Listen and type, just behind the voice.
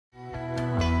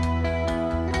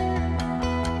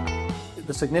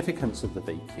The significance of the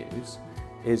VQs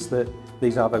is that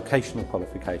these are vocational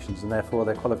qualifications, and therefore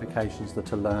they're qualifications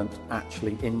that are learnt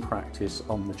actually in practice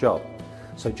on the job.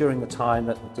 So during the time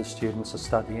that the students are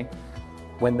studying,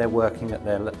 when they're working at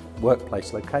their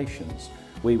workplace locations,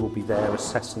 we will be there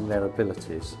assessing their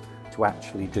abilities to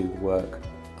actually do work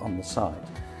on the site.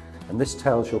 And this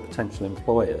tells your potential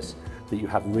employers that you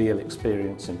have real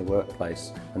experience in the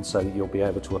workplace, and so you'll be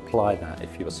able to apply that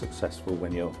if you're successful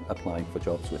when you're applying for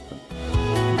jobs with them.